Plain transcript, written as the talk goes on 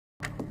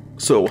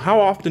So how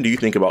often do you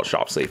think about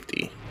shop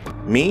safety?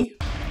 Me?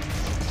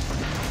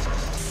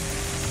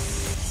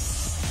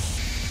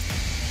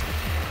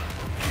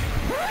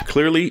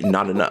 Clearly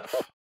not enough.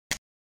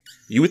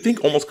 You would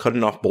think almost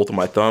cutting off both of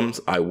my thumbs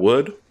I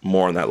would,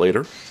 more on that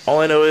later. All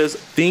I know is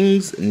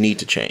things need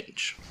to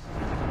change.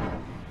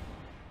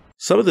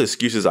 Some of the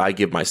excuses I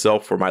give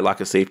myself for my lack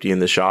of safety in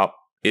the shop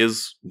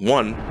is,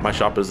 one, my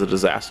shop is a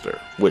disaster,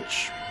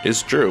 which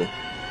is true.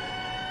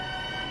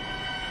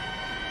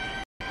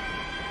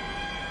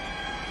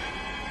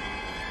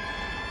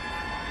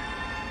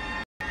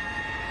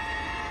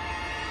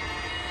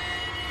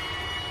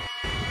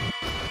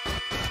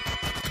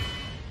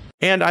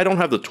 And I don't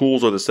have the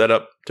tools or the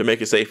setup to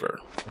make it safer.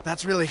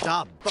 That's really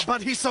dumb.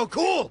 But he's so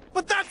cool!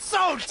 But that's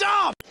so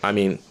dumb! I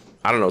mean,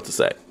 I don't know what to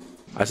say.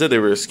 I said they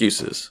were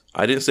excuses.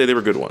 I didn't say they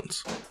were good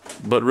ones.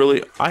 But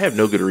really, I have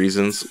no good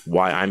reasons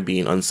why I'm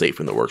being unsafe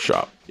in the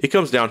workshop. It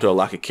comes down to a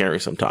lack of caring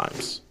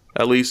sometimes.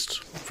 At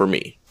least, for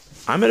me.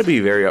 I'm going to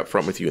be very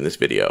upfront with you in this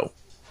video.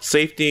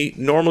 Safety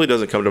normally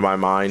doesn't come to my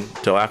mind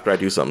till after I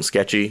do something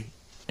sketchy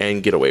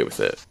and get away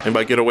with it. And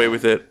by get away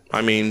with it,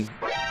 I mean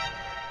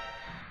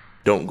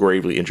don't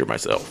gravely injure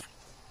myself.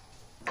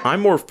 I'm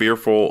more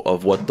fearful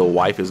of what the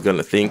wife is going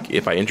to think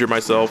if I injure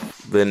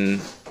myself than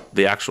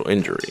the actual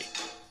injury.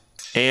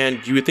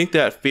 And you would think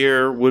that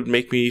fear would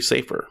make me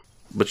safer.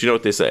 But you know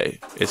what they say,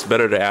 it's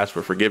better to ask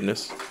for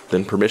forgiveness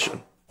than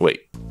permission.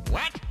 Wait,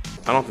 what?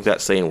 I don't think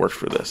that saying works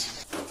for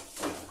this.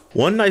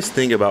 One nice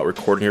thing about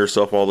recording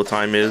yourself all the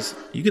time is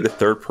you get a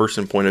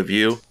third-person point of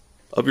view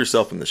of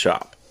yourself in the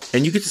shop.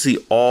 And you get to see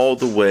all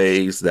the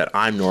ways that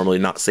I'm normally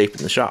not safe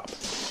in the shop.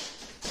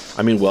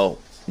 I mean, well,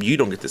 you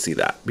don't get to see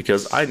that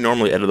because I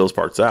normally edit those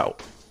parts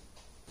out.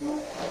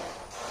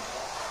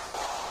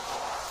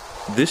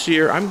 This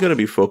year, I'm going to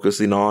be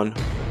focusing on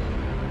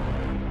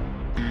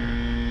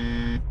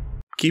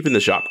keeping the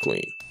shop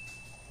clean,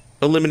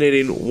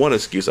 eliminating one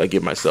excuse I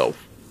give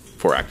myself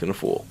for acting a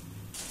fool.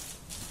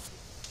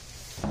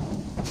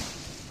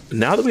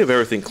 Now that we have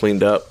everything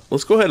cleaned up,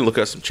 let's go ahead and look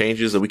at some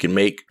changes that we can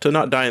make to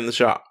not die in the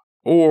shop,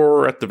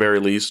 or at the very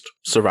least,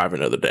 survive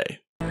another day.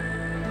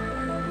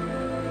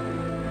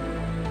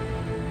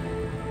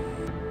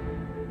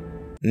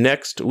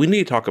 Next, we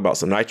need to talk about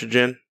some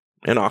nitrogen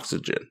and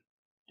oxygen,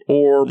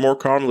 or more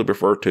commonly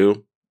referred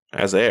to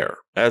as air,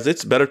 as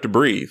it's better to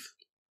breathe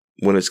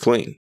when it's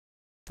clean.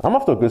 I'm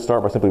off to a good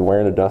start by simply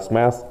wearing a dust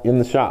mask in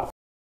the shop,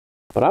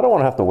 but I don't want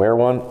to have to wear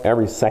one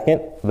every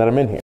second that I'm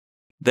in here.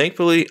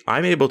 Thankfully,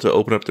 I'm able to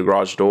open up the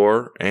garage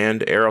door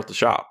and air out the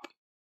shop.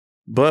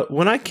 But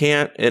when I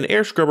can't, an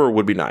air scrubber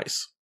would be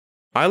nice.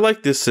 I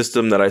like this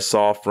system that I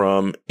saw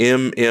from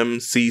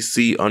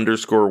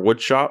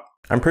MMCC_woodshop.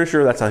 I'm pretty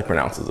sure that's how he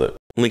pronounces it.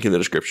 Link in the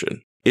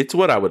description. It's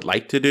what I would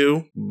like to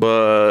do,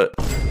 but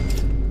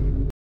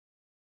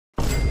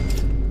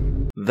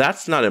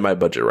that's not in my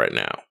budget right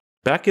now.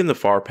 Back in the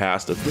far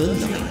past of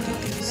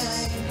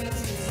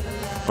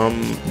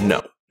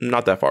no,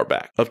 not that far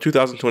back, of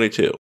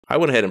 2022, I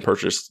went ahead and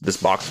purchased this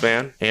box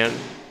fan and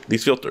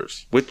these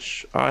filters,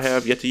 which I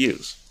have yet to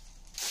use.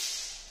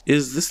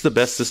 Is this the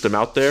best system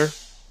out there?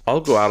 I'll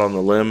go out on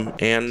the limb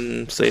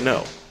and say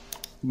no.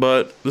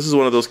 But this is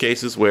one of those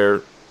cases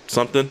where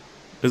something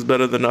is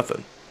better than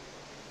nothing.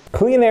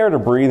 Clean air to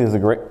breathe is a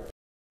great...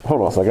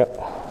 Hold on a second.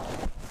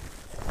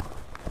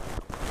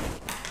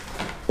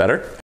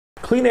 Better?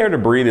 Clean air to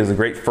breathe is a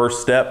great first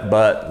step,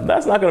 but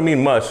that's not going to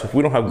mean much if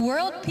we don't have...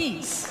 World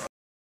peace.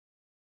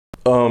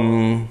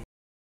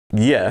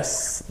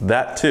 Yes,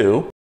 that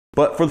too.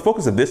 But for the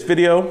focus of this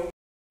video,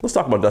 let's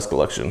talk about dust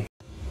collection.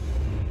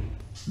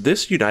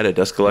 This United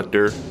dust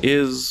collector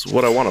is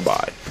what I want to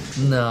buy.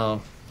 No,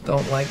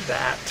 don't like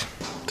that.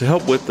 To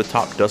help with the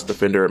top dust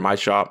defender at my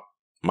shop,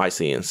 my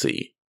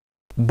CNC.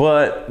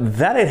 But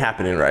that ain't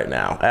happening right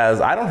now, as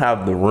I don't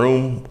have the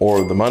room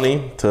or the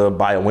money to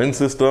buy a wind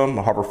system,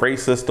 a Harbor Freight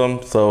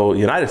system, so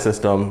United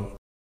system,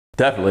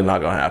 definitely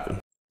not gonna happen.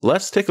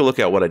 Let's take a look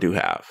at what I do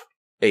have.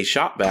 A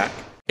shop vac,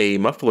 a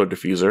muffler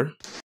diffuser,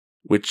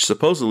 which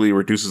supposedly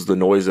reduces the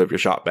noise of your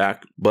shop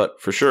vac,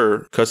 but for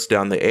sure cuts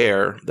down the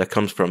air that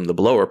comes from the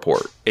blower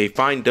port, a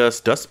fine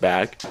dust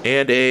bag,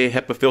 and a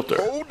HEPA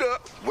filter. Hold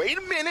up, wait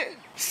a minute,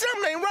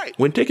 something ain't right.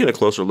 When taking a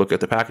closer look at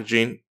the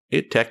packaging,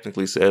 it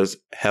technically says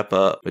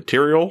HEPA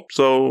material,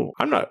 so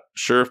I'm not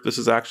sure if this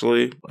is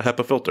actually a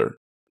HEPA filter,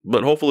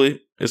 but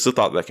hopefully it's the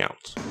thought that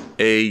counts.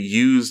 A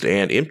used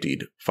and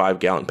emptied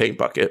 5-gallon paint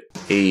bucket,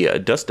 a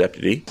dust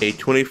deputy, a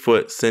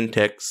 20-foot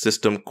Syntex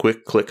system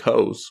quick click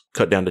hose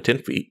cut down to 10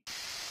 feet.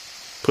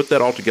 Put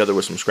that all together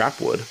with some scrap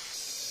wood.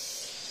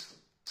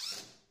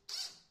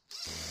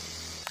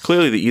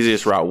 Clearly the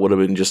easiest route would have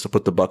been just to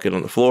put the bucket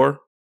on the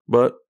floor,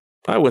 but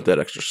I went that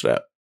extra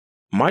step.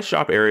 My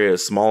shop area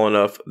is small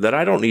enough that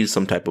I don't need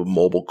some type of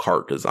mobile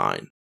cart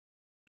design.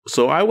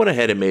 So I went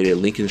ahead and made a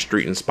Lincoln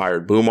Street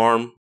inspired boom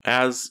arm,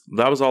 as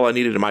that was all I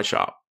needed in my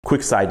shop.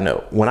 Quick side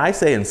note, when I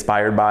say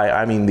inspired by,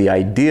 I mean the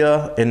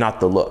idea and not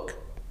the look.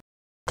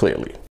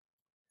 Clearly.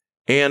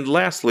 And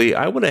lastly,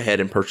 I went ahead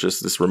and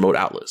purchased this remote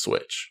outlet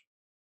switch.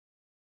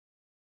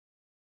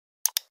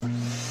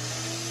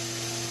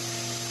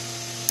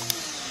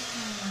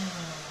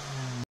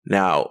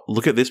 Now,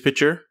 look at this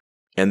picture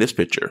and this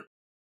picture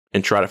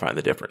and try to find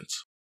the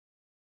difference.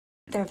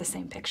 They're the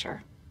same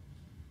picture.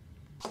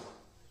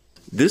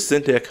 This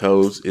Syntec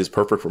hose is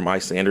perfect for my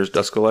Sanders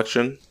dust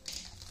collection.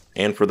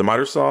 And for the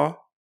miter saw,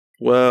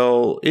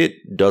 well,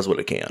 it does what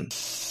it can.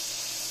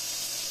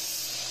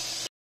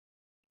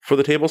 For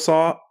the table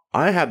saw,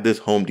 I have this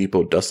Home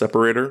Depot dust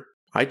separator.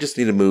 I just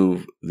need to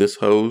move this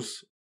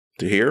hose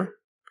to here,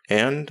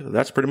 and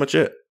that's pretty much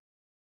it.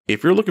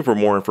 If you're looking for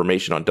more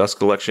information on dust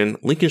collection,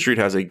 Lincoln Street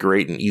has a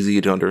great and easy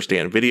to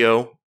understand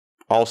video.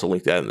 I'll also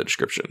link that in the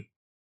description.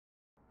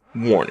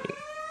 Warning: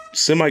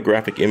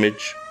 semi-graphic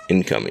image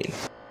incoming.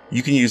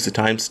 You can use the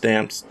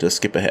timestamps to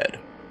skip ahead.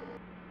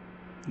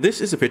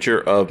 This is a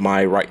picture of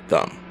my right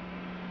thumb.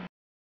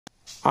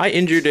 I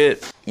injured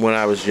it when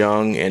I was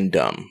young and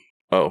dumb.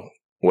 Oh,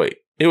 wait,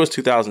 it was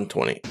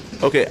 2020.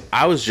 Okay,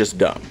 I was just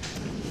dumb.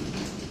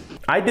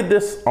 I did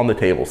this on the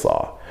table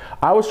saw.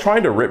 I was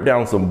trying to rip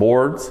down some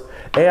boards,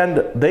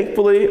 and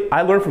thankfully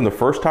I learned from the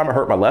first time I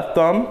hurt my left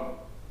thumb.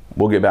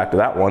 We'll get back to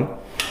that one.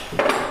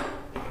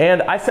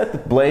 And I set the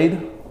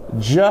blade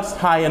just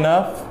high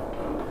enough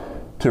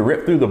to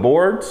rip through the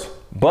boards,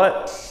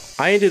 but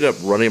I ended up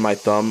running my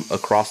thumb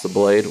across the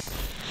blade.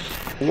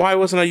 Why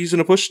wasn't I using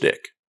a push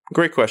stick?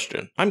 Great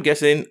question. I'm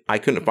guessing I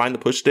couldn't find the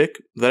push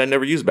stick that I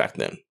never used back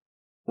then.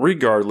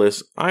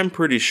 Regardless, I'm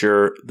pretty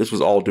sure this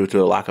was all due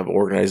to a lack of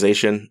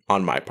organization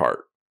on my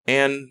part.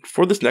 And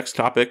for this next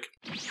topic,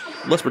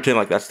 let's pretend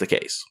like that's the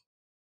case.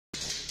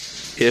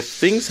 If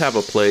things have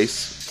a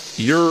place,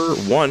 you're,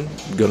 one,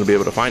 going to be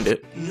able to find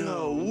it.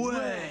 No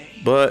way.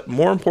 But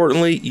more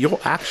importantly, you'll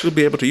actually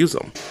be able to use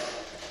them.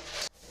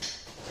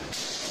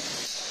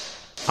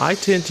 I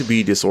tend to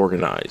be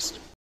disorganized.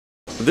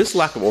 This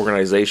lack of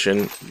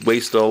organization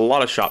wastes a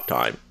lot of shop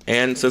time,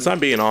 and since I'm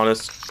being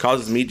honest,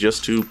 causes me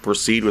just to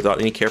proceed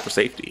without any care for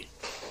safety.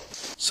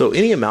 So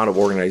any amount of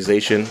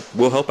organization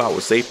will help out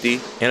with safety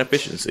and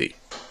efficiency.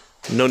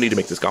 No need to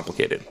make this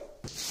complicated.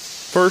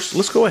 First,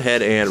 let's go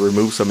ahead and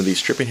remove some of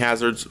these tripping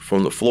hazards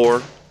from the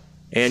floor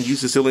and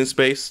use the ceiling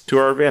space to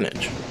our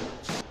advantage.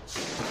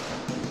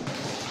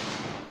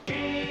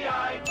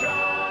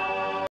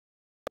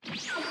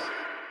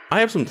 I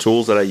have some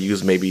tools that I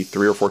use maybe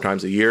 3 or 4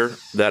 times a year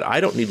that I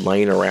don't need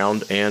laying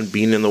around and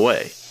being in the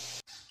way.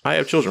 I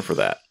have children for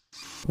that.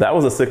 that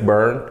was a sick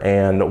burn,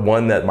 and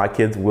one that my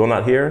kids will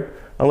not hear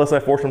unless I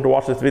force them to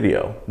watch this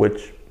video,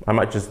 which I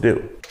might just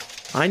do.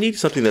 I need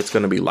something that's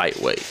going to be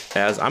lightweight,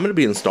 as I'm going to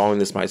be installing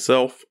this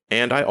myself,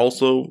 and I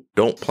also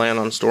don't plan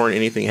on storing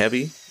anything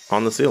heavy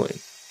on the ceiling.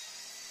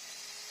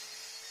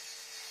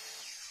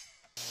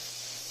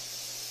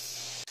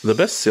 The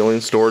best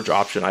ceiling storage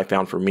option I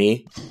found for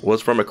me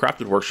was from a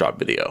Crafted Workshop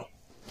video.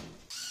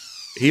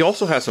 He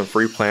also has some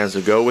free plans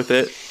to go with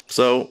it,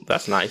 so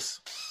that's nice.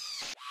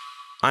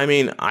 I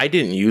mean, I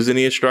didn't use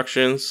any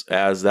instructions,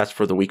 as that's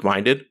for the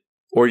weak-minded,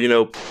 or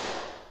what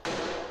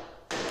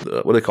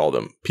do they call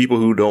them? People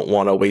who don't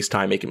want to waste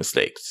time making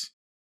mistakes.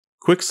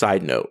 Quick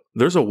side note,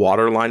 there's a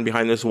water line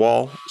behind this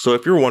wall, so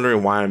if you're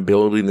wondering why I'm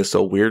building this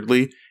so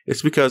weirdly,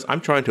 it's because I'm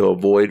trying to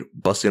avoid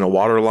busting a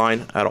water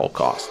line at all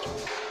costs.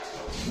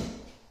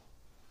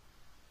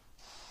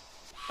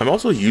 I'm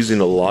also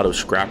using a lot of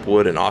scrap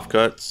wood and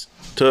offcuts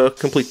to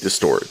complete this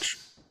storage.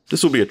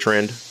 This will be a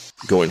trend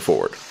going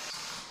forward.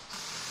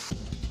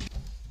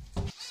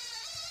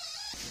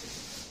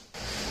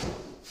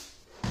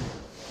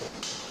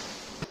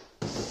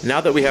 Now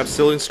that we have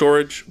ceiling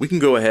storage, we can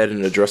go ahead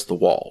and address the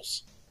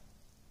walls.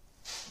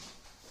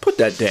 Put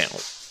that down.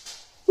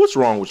 What's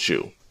wrong with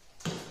you?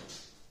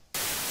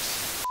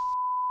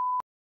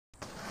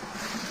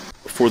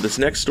 For this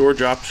next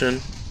storage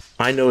option,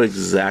 I know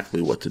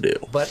exactly what to do.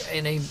 But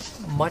in a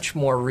much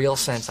more real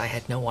sense, I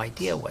had no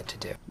idea what to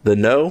do. The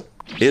no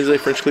is a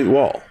French cleat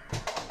wall.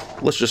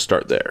 Let's just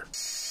start there.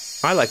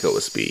 I like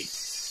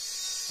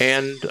OSB,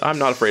 and I'm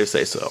not afraid to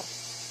say so.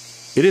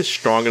 It is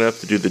strong enough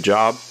to do the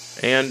job,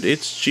 and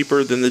it's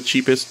cheaper than the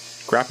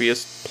cheapest,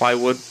 crappiest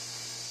plywood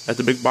at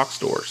the big box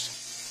stores.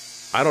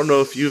 I don't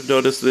know if you've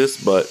noticed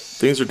this, but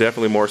things are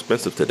definitely more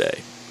expensive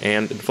today,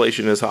 and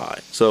inflation is high.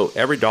 So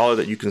every dollar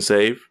that you can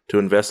save to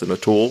invest in a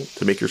tool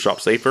to make your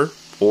shop safer,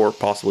 or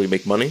possibly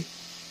make money,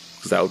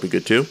 because that would be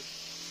good too,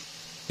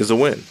 is a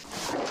win.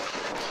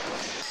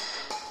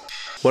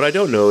 What I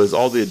don't know is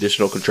all the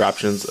additional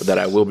contraptions that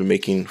I will be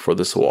making for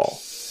this wall.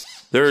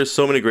 There are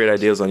so many great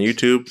ideas on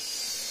YouTube,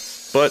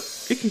 but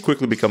it can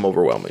quickly become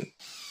overwhelming.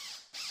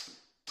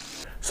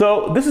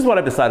 So this is what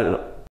I've decided.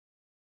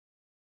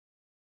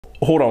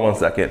 Hold on one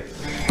second.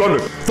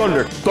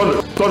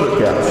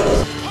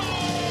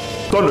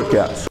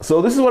 Thundercats.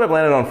 So this is what I've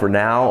landed on for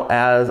now,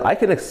 as I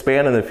can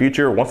expand in the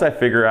future once I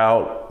figure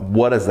out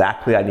what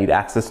exactly I need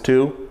access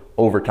to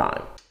over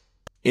time.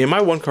 In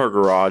my one-car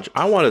garage,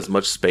 I want as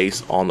much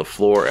space on the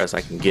floor as I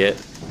can get,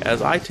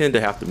 as I tend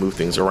to have to move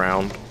things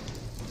around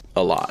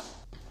a lot.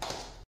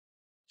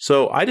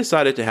 So I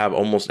decided to have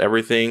almost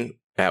everything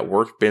at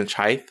workbench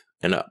height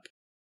and up,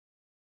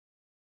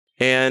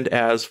 and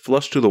as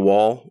flush to the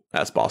wall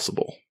as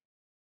possible.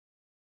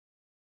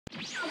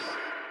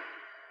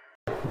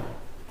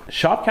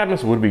 Shop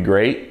cabinets would be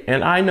great,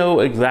 and I know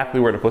exactly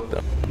where to put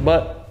them,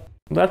 but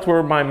that's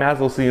where my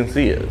Maslow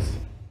CNC is.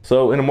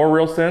 So in a more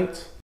real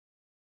sense,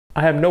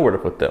 I have nowhere to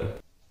put them.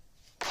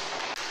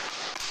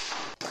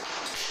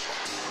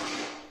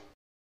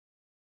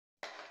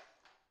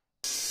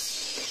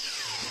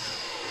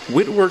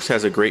 Whitworks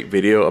has a great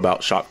video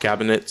about shop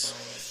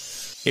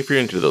cabinets, if you're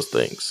into those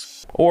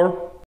things.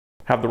 Or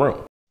have the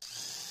room.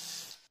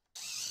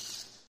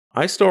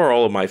 I store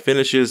all of my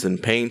finishes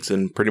and paints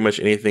and pretty much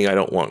anything I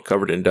don't want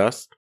covered in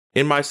dust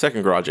in my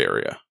second garage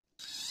area.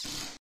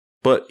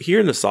 But here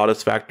in the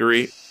sawdust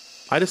factory,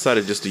 I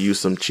decided just to use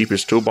some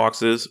cheapish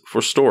toolboxes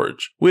for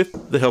storage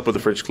with the help of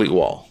the French cleat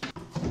wall.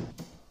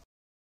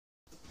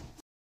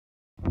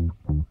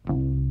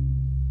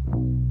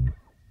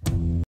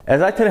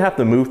 As I tend to have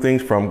to move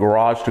things from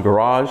garage to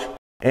garage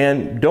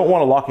and don't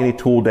want to lock any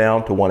tool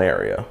down to one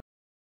area.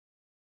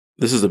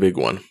 This is a big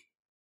one.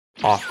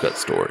 Offcut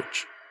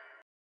storage.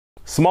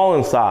 Small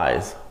in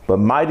size, but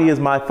mighty is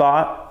my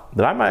thought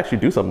that I might actually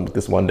do something with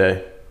this one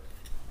day.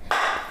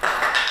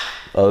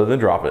 Other than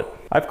drop it.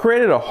 I've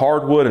created a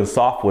hardwood and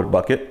softwood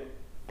bucket.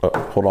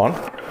 Hold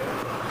on.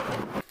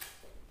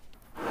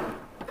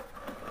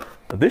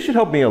 This should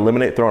help me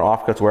eliminate throwing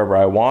offcuts wherever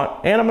I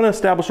want, and I'm going to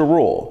establish a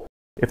rule.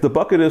 If the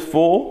bucket is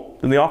full,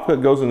 then the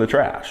offcut goes in the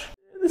trash.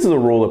 This is a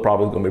rule that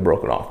probably is going to be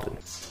broken often.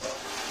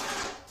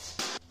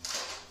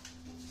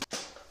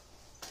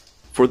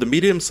 For the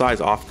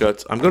medium-sized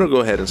offcuts, I'm going to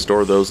go ahead and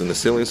store those in the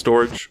ceiling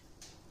storage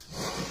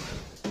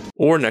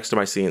or next to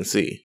my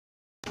CNC.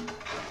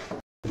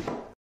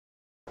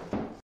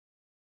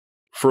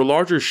 For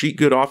larger sheet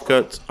good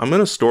offcuts, I'm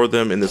going to store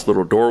them in this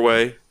little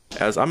doorway,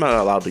 as I'm not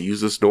allowed to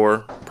use this door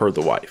per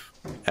the wife,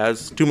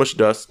 as too much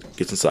dust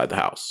gets inside the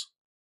house.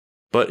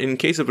 But in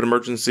case of an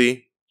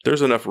emergency,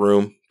 there's enough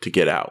room to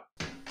get out.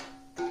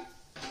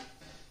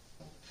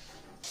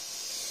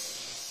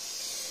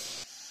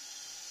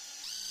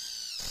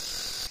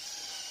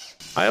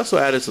 I also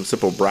added some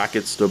simple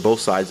brackets to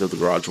both sides of the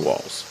garage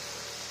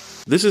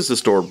walls. This is to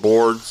store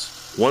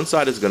boards. One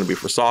side is going to be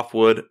for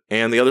softwood,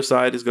 and the other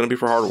side is going to be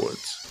for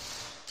hardwoods.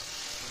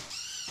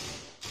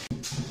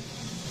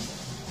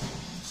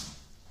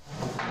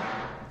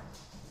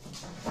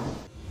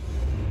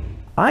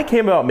 I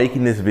came about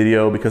making this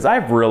video because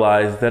I've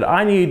realized that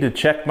I need to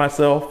check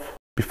myself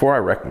before I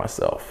wreck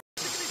myself.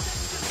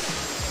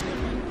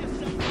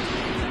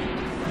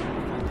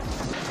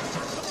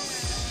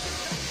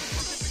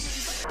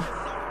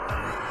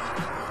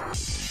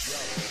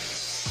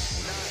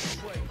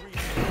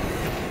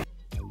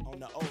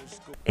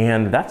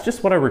 And that's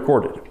just what I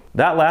recorded.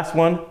 That last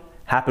one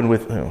happened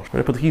with, where did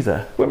I put the keys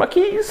at? Where are my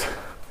keys?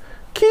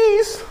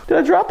 Keys, did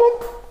I drop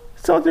them?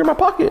 It sounds like they're in my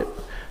pocket.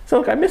 So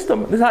look, I missed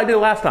them. This is how I did it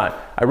last time.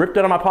 I ripped it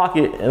out of my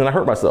pocket and then I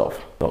hurt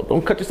myself.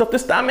 Don't cut yourself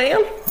this time,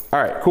 man.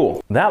 All right,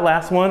 cool. That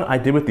last one I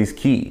did with these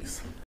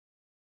keys.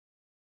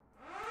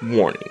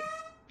 Warning,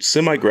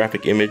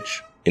 semi-graphic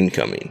image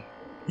incoming.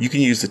 You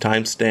can use the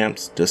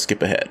timestamps to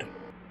skip ahead.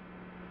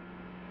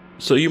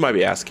 So you might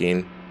be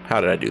asking, how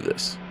did I do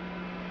this?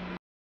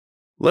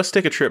 Let's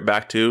take a trip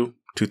back to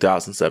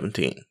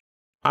 2017.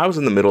 I was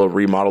in the middle of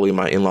remodeling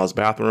my in-laws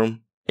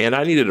bathroom, and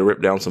I needed to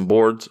rip down some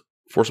boards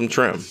for some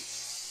trim,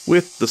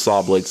 with the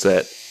saw blade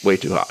set way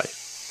too high.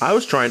 I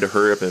was trying to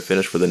hurry up and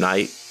finish for the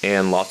night,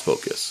 and lost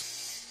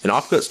focus. An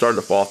offcut started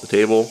to fall off the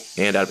table,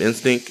 and out of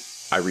instinct,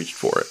 I reached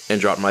for it,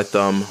 and dropped my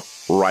thumb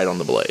right on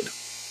the blade.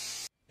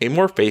 A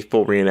more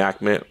faithful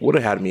reenactment would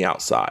have had me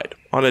outside,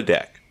 on a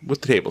deck,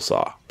 with the table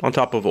saw, on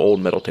top of an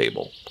old metal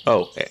table.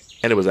 Oh,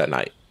 and it was at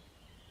night.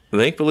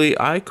 Thankfully,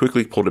 I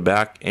quickly pulled it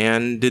back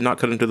and did not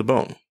cut into the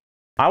bone.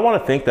 I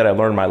want to think that I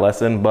learned my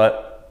lesson,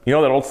 but you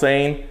know that old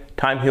saying,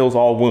 time heals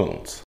all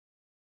wounds?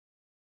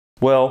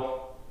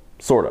 Well,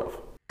 sort of.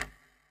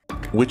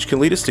 Which can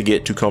lead us to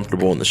get too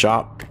comfortable in the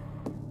shop.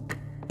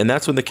 And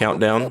that's when the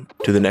countdown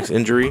to the next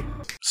injury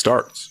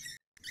starts.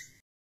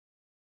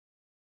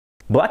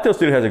 Blacktail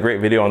Studio has a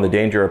great video on the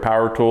danger of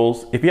power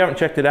tools. If you haven't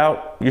checked it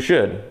out, you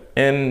should.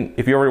 And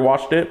if you already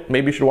watched it,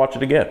 maybe you should watch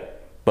it again.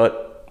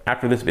 But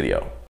after this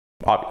video.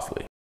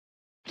 Obviously.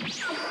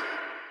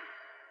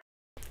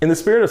 In the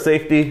spirit of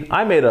safety,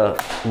 I made a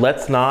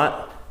let's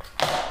not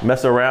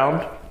mess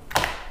around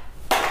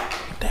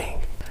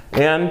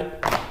and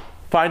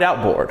find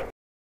out board.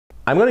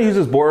 I'm going to use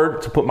this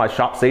board to put my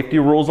shop safety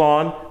rules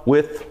on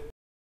with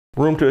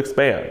room to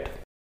expand.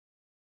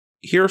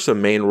 Here are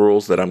some main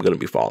rules that I'm going to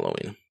be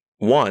following.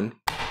 1,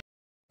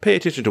 pay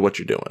attention to what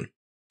you're doing.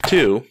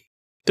 2,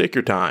 take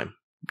your time.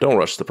 Don't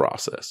rush the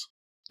process.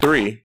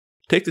 3,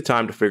 take the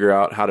time to figure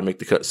out how to make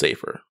the cut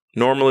safer.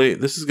 Normally,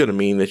 this is going to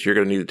mean that you're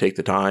going to need to take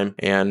the time.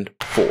 And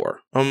 4,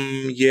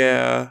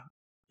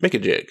 make a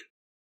jig.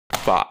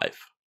 5,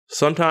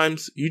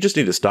 sometimes you just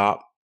need to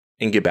stop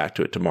and get back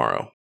to it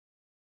tomorrow.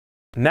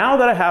 Now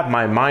that I have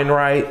my mind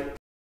right,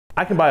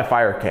 I can buy a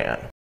fire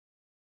can.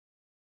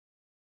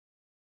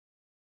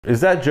 Is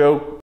that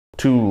joke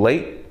too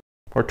late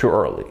or too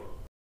early?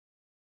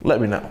 Let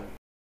me know.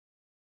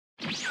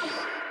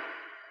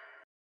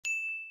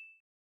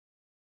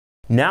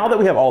 Now that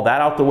we have all that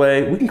out the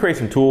way, we can create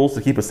some tools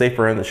to keep us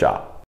safer in the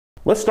shop.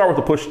 Let's start with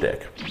the push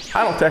stick.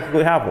 I don't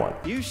technically have one.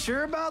 You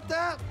sure about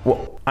that?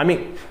 Well, I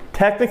mean,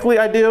 technically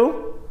I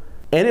do,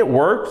 and it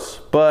works,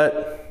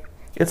 but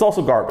it's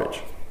also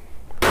garbage.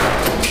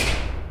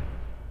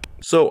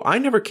 So I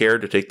never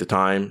cared to take the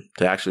time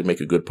to actually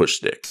make a good push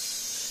stick.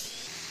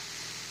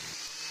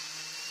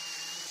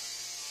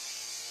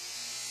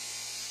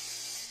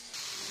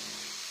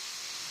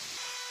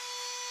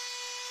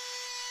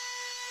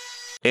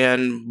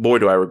 And boy,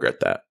 do I regret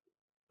that.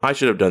 I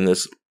should have done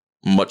this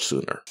much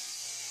sooner.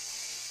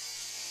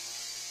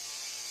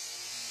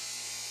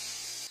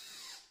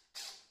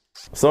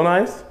 So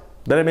nice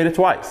that I made it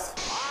twice.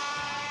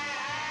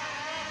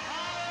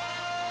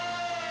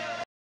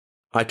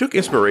 I took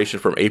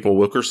inspiration from April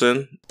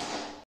Wilkerson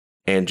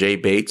and Jay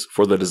Bates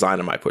for the design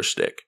of my push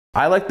stick.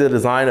 I like the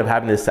design of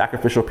having this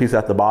sacrificial piece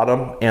at the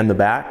bottom and the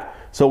back,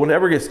 so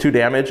whenever it gets too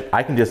damaged,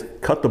 I can just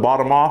cut the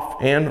bottom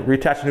off and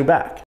reattach a new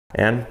back.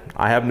 And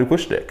I have a new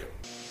push stick.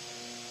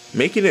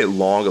 Making it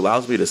long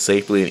allows me to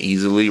safely and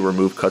easily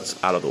remove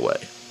cuts out of the way.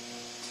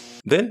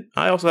 Then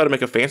I also had to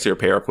make a fancier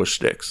pair of push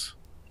sticks,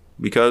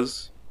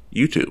 because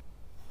YouTube.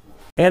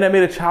 And I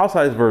made a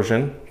child-sized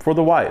version for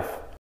the wife,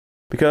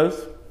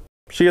 because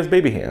she has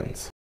baby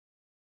hands.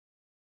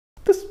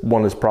 This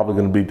one is probably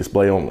going to be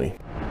display only.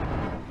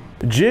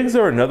 Jigs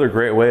are another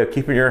great way of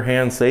keeping your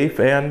hands safe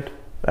and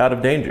out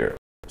of danger.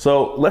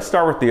 So let's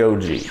start with the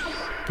OG,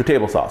 the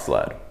table saw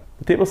sled.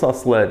 The table saw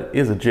sled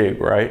is a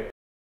jig, right?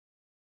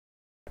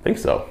 I think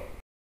so.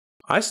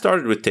 I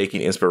started with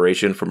taking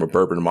inspiration from a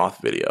Bourbon Moth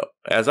video,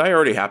 as I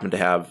already happen to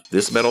have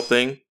this metal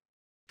thing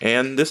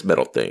and this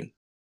metal thing.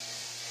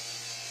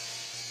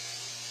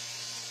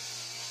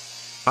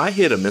 I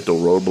hit a mental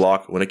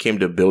roadblock when it came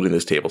to building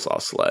this table saw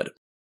sled.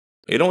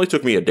 It only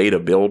took me a day to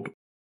build,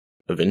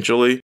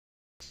 eventually,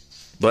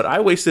 but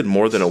I wasted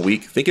more than a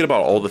week thinking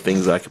about all the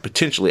things that I could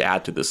potentially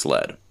add to this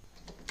sled.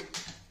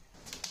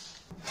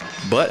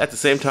 But at the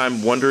same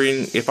time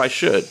wondering if I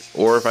should,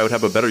 or if I would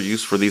have a better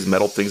use for these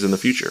metal things in the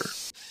future.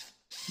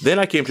 Then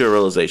I came to a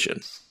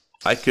realization.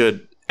 I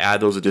could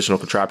add those additional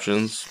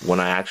contraptions when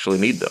I actually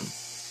need them.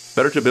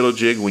 Better to build a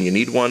jig when you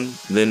need one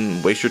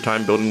than waste your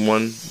time building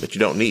one that you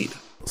don't need.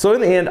 So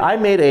in the end, I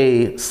made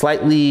a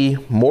slightly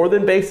more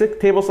than basic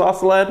table saw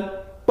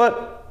sled,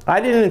 but I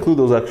didn't include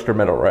those extra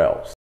metal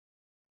rails.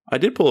 I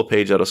did pull a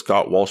page out of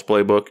Scott Walsh's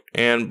playbook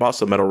and bought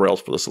some metal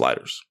rails for the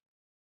sliders.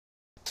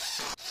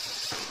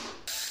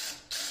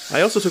 I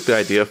also took the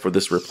idea for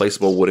this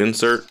replaceable wood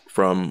insert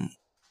from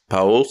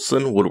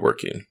Paulson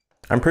Woodworking.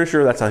 I'm pretty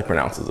sure that's how he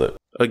pronounces it.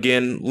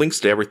 Again, links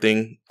to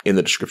everything in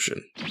the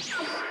description.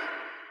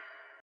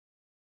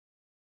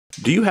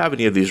 Do you have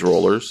any of these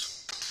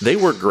rollers? They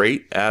work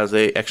great as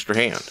an extra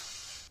hand,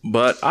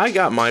 but I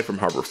got mine from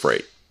Harbor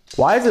Freight.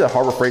 Why is it that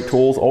Harbor Freight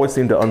tools always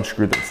seem to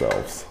unscrew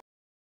themselves?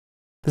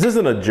 This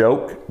isn't a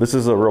joke, this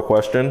is a real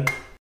question.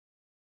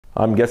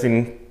 I'm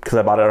guessing because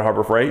I bought it at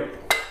Harbor Freight.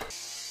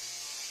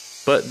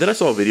 But then I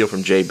saw a video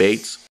from Jay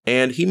Bates,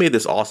 and he made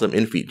this awesome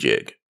in-feet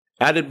jig.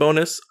 Added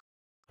bonus,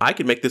 I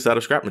could make this out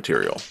of scrap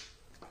material.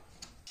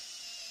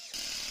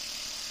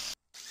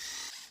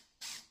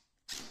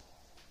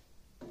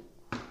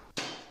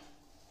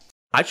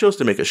 I chose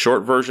to make a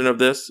short version of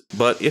this,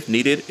 but if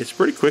needed, it's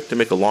pretty quick to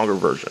make a longer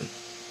version.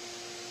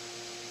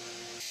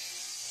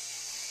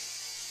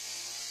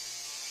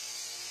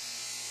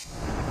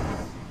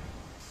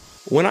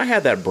 When I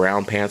had that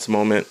brown pants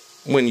moment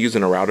when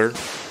using a router,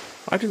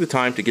 I took the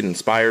time to get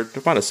inspired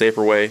to find a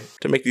safer way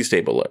to make these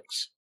table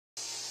legs.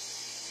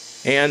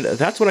 And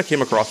that's when I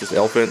came across this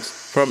elephant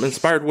from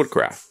Inspired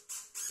Woodcraft.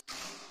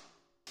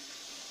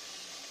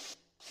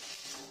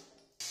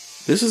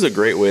 This is a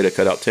great way to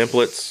cut out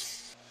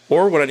templates,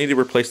 or when I need to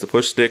replace the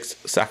push stick's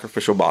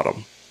sacrificial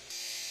bottom.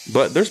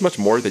 But there's much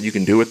more that you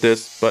can do with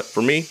this, but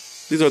for me,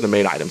 these are the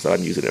main items that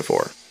I'm using it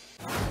for.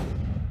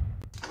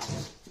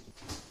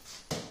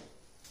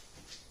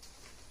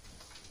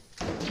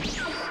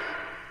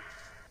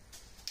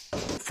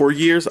 For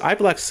years,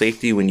 I've lacked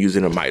safety when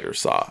using a miter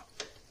saw.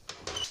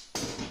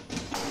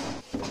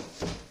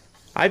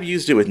 I've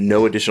used it with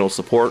no additional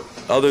support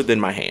other than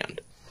my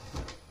hand.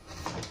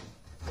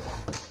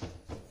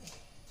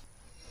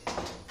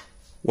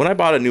 When I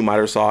bought a new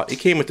miter saw, it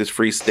came with this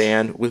free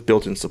stand with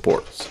built-in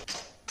supports,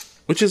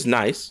 which is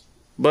nice,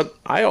 but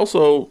I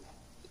also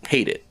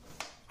hate it.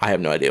 I have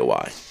no idea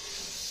why.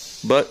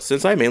 But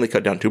since I mainly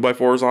cut down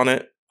 2x4s on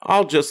it,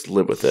 I'll just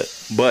live with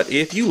it. But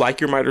if you like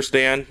your miter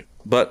stand,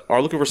 but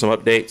are looking for some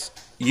updates,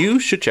 you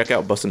should check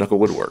out Busted Knuckle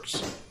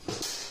Woodworks.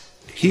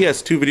 He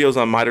has 2 videos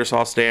on miter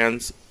saw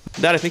stands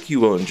that I think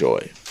you will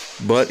enjoy.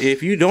 But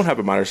if you don't have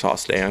a miter saw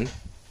stand,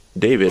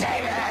 David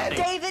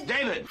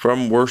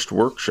from Worst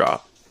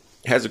Workshop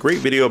has a great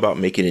video about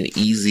making an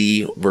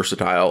easy,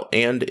 versatile,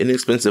 and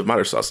inexpensive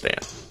miter saw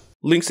stand.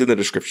 Links in the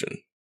description.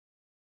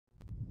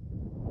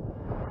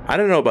 I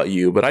don't know about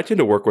you, but I tend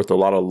to work with a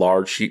lot of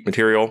large sheet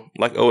material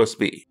like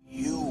OSB.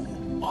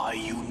 You are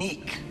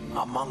unique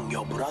among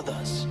your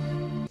brothers.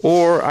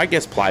 Or I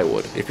guess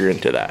plywood if you're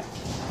into that.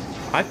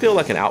 I feel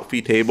like an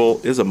outfeed table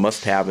is a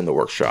must-have in the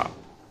workshop,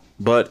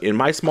 but in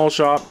my small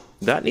shop,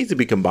 that needs to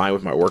be combined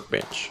with my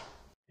workbench.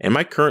 And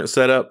my current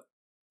setup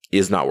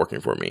is not working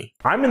for me.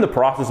 I'm in the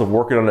process of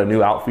working on a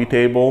new outfeed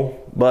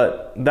table,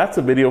 but that's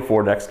a video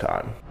for next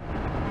time.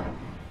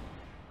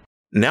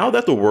 Now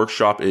that the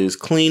workshop is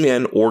clean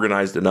and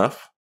organized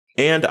enough,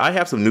 and I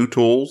have some new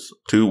tools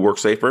to work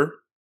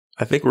safer,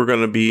 I think we're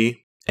going to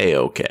be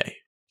a-okay.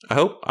 I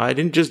hope I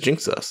didn't just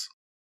jinx us.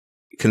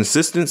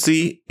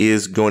 Consistency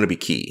is going to be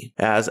key,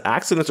 as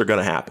accidents are going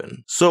to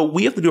happen. So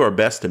we have to do our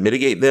best to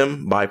mitigate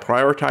them by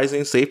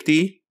prioritizing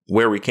safety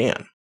where we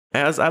can,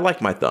 as I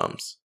like my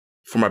thumbs,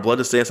 for my blood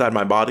to stay inside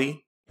my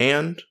body,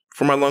 and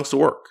for my lungs to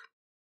work.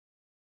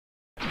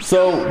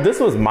 So this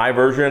was my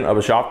version of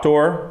a shop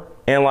tour,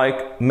 and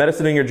like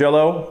medicine in your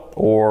jello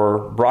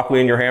or broccoli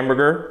in your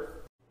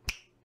hamburger,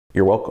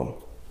 you're welcome.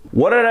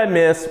 What did I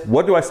miss?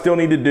 What do I still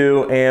need to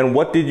do? And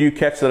what did you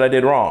catch that I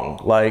did wrong?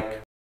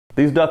 Like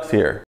these ducks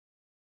here.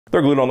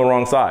 They're glued on the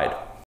wrong side.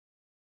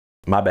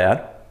 My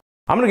bad.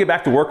 I'm gonna get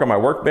back to work on my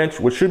workbench,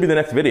 which should be the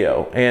next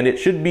video, and it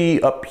should be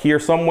up here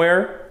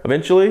somewhere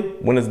eventually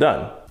when it's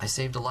done. I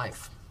saved a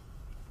life.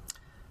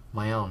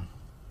 My own.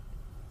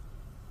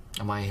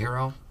 Am I a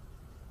hero?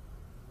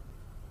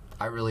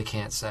 I really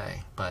can't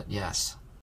say, but yes.